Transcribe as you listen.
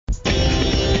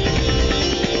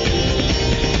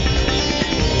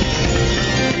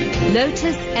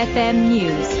Lotus FM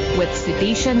News with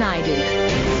Sudisha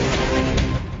Naidu.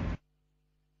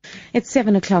 It's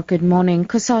 7 o'clock. Good morning.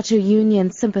 COSATU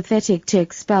Union, sympathetic to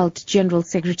expelled General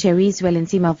Secretaries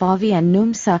Zwelinzima Vavi and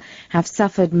NUMSA, have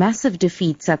suffered massive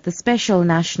defeats at the Special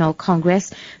National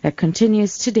Congress that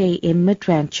continues today in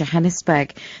Midrand,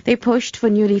 Johannesburg. They pushed for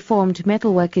newly formed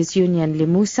Metalworkers Union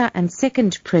Limusa and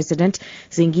second President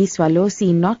Zingiswa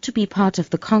Losi not to be part of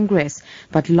the Congress,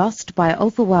 but lost by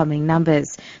overwhelming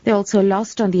numbers. They also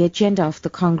lost on the agenda of the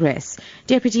Congress.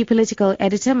 Deputy Political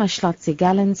Editor Mahlatse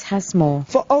Gallens has more.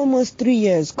 For almost 3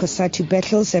 years, COSATU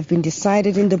battles have been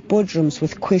decided in the boardrooms,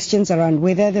 with questions around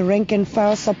whether the rank and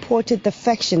file supported the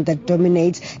faction that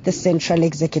dominates the Central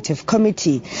Executive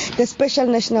Committee. The Special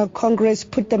National Congress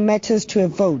put the matters to a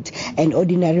vote, and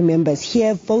ordinary members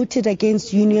here voted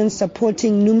against unions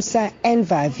supporting NUMSA and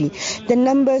Vavi. The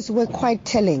numbers were quite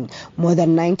telling. More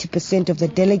than 90% of the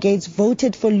delegates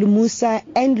voted for Limusa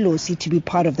and Losi to be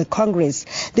part of the Congress.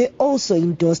 They also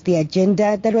endorsed the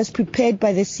agenda that was prepared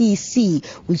by the CEC,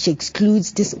 which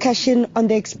excludes discussion on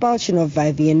the expulsion of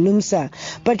Vavi and NUMSA.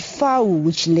 But FAU,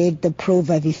 which led the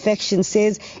pro-Vavi faction,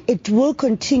 says it will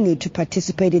continue to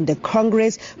participate in the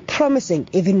Congress, promising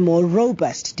even more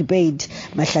robust debate.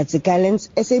 Mahlatse Gallens,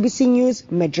 SABC News,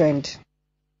 Midrand.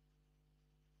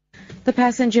 The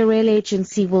Passenger Rail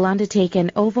Agency will undertake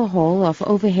an overhaul of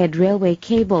overhead railway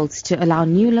cables to allow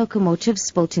new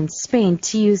locomotives built in Spain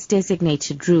to use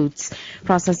designated routes.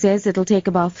 PRASA says it will take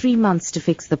about 3 months to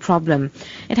fix the problem.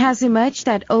 It has emerged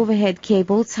that overhead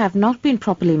cables have not been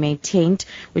properly maintained,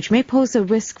 which may pose a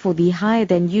risk for the higher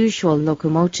than usual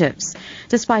locomotives.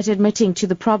 Despite admitting to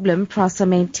the problem, PRASA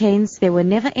maintains there were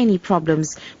never any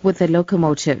problems with the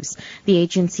locomotives. The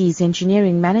agency's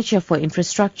engineering manager for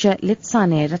infrastructure,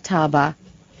 Litsane Rataba.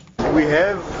 We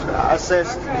have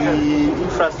assessed the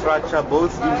infrastructure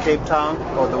both in Cape Town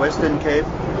or the Western Cape,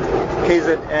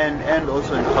 KZN and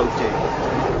also in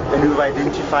Gauteng. And we've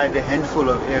identified a handful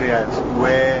of areas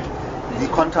where the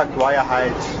contact wire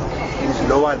height is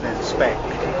lower than spec.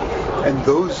 And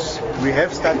those we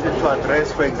have started to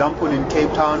address. For example, in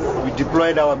Cape Town, we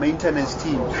deployed our maintenance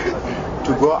teams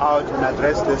to go out and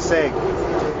address the sag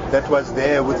that was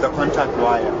there with the contact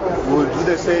wire. We will do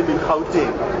the same in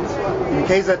Gauteng. In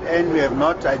KZN, we have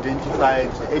not identified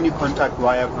any contact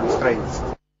wire constraints.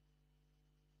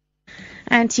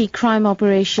 Anti-crime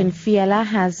operation Fiela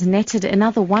has netted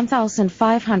another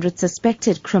 1,500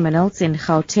 suspected criminals in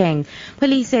Gauteng.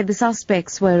 Police said the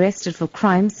suspects were arrested for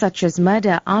crimes such as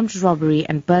murder, armed robbery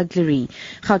and burglary.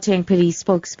 Gauteng police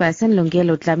spokesperson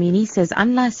Lungelo Dlamini says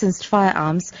unlicensed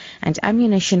firearms and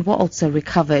ammunition were also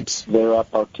recovered. There were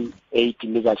about 8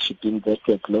 illegal shipping that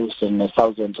were closed and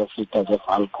thousands of liters of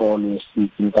alcohol were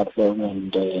seized in Katlehong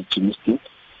and Germiston.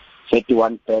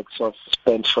 31 bags of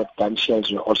spent shotgun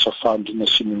shells were also found in a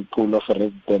swimming pool of a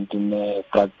resident in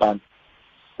Brakpan.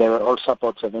 There were also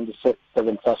about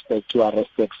 77 suspects who were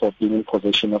arrested for being in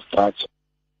possession of drugs.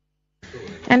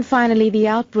 And finally, the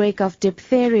outbreak of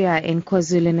diphtheria in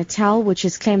KwaZulu-Natal, which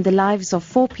has claimed the lives of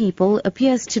 4 people,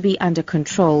 appears to be under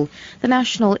control. The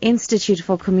National Institute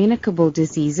for Communicable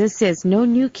Diseases says no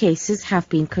new cases have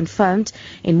been confirmed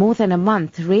in more than a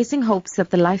month, raising hopes that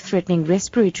the life-threatening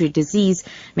respiratory disease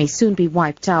may soon be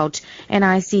wiped out.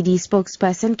 NICD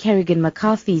spokesperson Kerrigan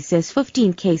McCarthy says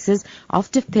 15 cases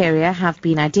of diphtheria have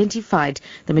been identified,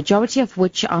 the majority of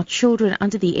which are children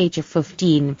under the age of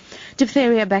 15.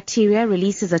 Diphtheria bacteria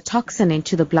releases a toxin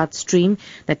into the bloodstream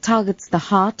that targets the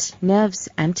heart, nerves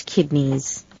and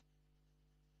kidneys.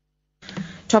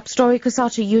 Top story,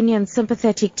 COSATU Union,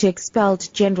 sympathetic to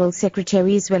expelled General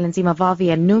Secretaries Zwelinzima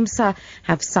Vavi and NUMSA,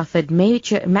 have suffered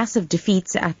massive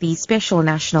defeats at the Special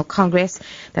National Congress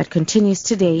that continues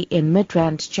today in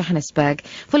Midrand, Johannesburg.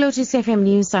 For Lotus FM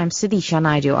News, I'm Sudisha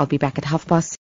Naidu. I'll be back at 6:30.